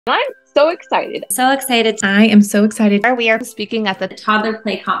I'm so excited. So excited. I am so excited. We are speaking at the Toddler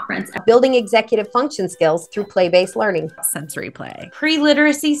Play Conference. Building executive function skills through play-based learning. Sensory play.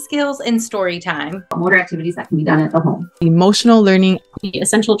 Pre-literacy skills and story time. Motor activities that can be done at the home. Emotional learning. The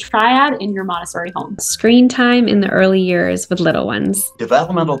essential triad in your Montessori home. Screen time in the early years with little ones.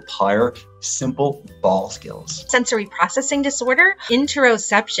 Developmental PIRE, simple ball skills. Sensory processing disorder,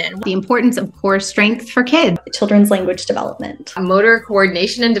 interoception. The importance of core strength for kids. Children's language development. Motor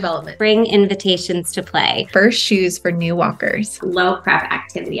coordination and development. Bring invitations to play. First shoes for new walkers. Low prep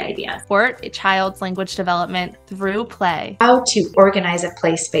activity ideas. Support a child's language development through play. How to organize a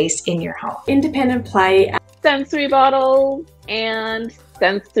play space in your home. Independent play. Sensory bottles and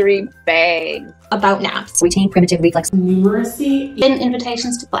sensory bags. About naps. Retain primitive reflex. Numeracy.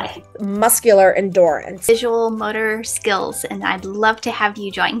 Invitations to play. Muscular endurance. Visual motor skills, and I'd love to have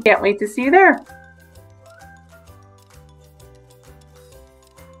you join. Can't wait to see you there.